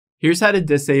Here's how to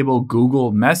disable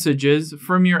Google Messages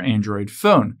from your Android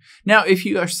phone. Now, if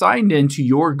you are signed into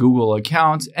your Google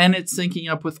account and it's syncing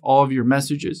up with all of your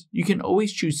messages, you can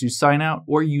always choose to sign out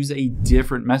or use a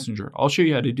different messenger. I'll show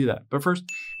you how to do that. But first,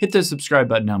 hit the subscribe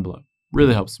button down below.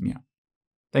 Really helps me out.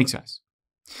 Thanks, guys.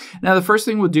 Now, the first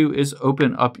thing we'll do is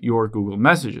open up your Google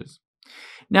Messages.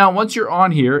 Now, once you're on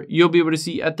here, you'll be able to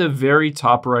see at the very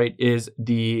top right is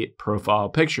the profile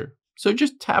picture. So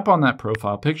just tap on that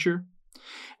profile picture.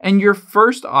 And your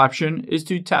first option is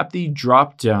to tap the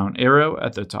drop down arrow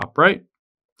at the top right.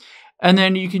 And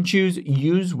then you can choose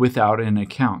use without an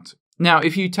account. Now,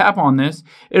 if you tap on this,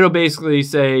 it'll basically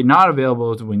say not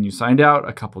available to when you signed out,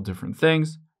 a couple different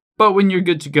things. But when you're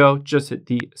good to go, just hit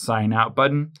the sign out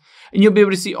button. And you'll be able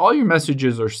to see all your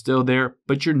messages are still there,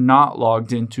 but you're not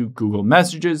logged into Google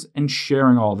Messages and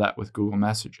sharing all that with Google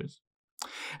Messages.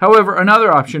 However,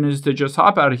 another option is to just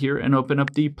hop out of here and open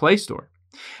up the Play Store.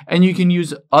 And you can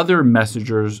use other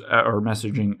messengers or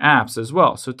messaging apps as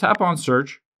well. So tap on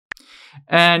search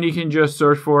and you can just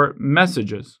search for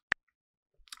messages.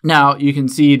 Now you can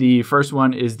see the first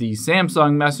one is the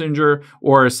Samsung Messenger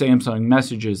or Samsung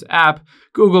Messages app,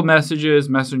 Google Messages,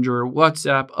 Messenger,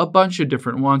 WhatsApp, a bunch of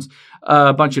different ones,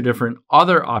 a bunch of different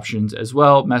other options as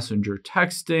well, Messenger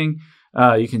texting.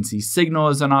 You can see Signal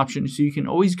as an option, so you can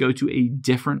always go to a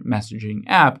different messaging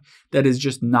app that is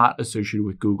just not associated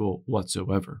with Google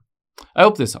whatsoever. I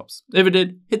hope this helps. If it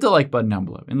did, hit the like button down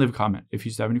below and leave a comment if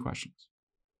you still have any questions.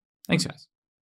 Thanks, guys.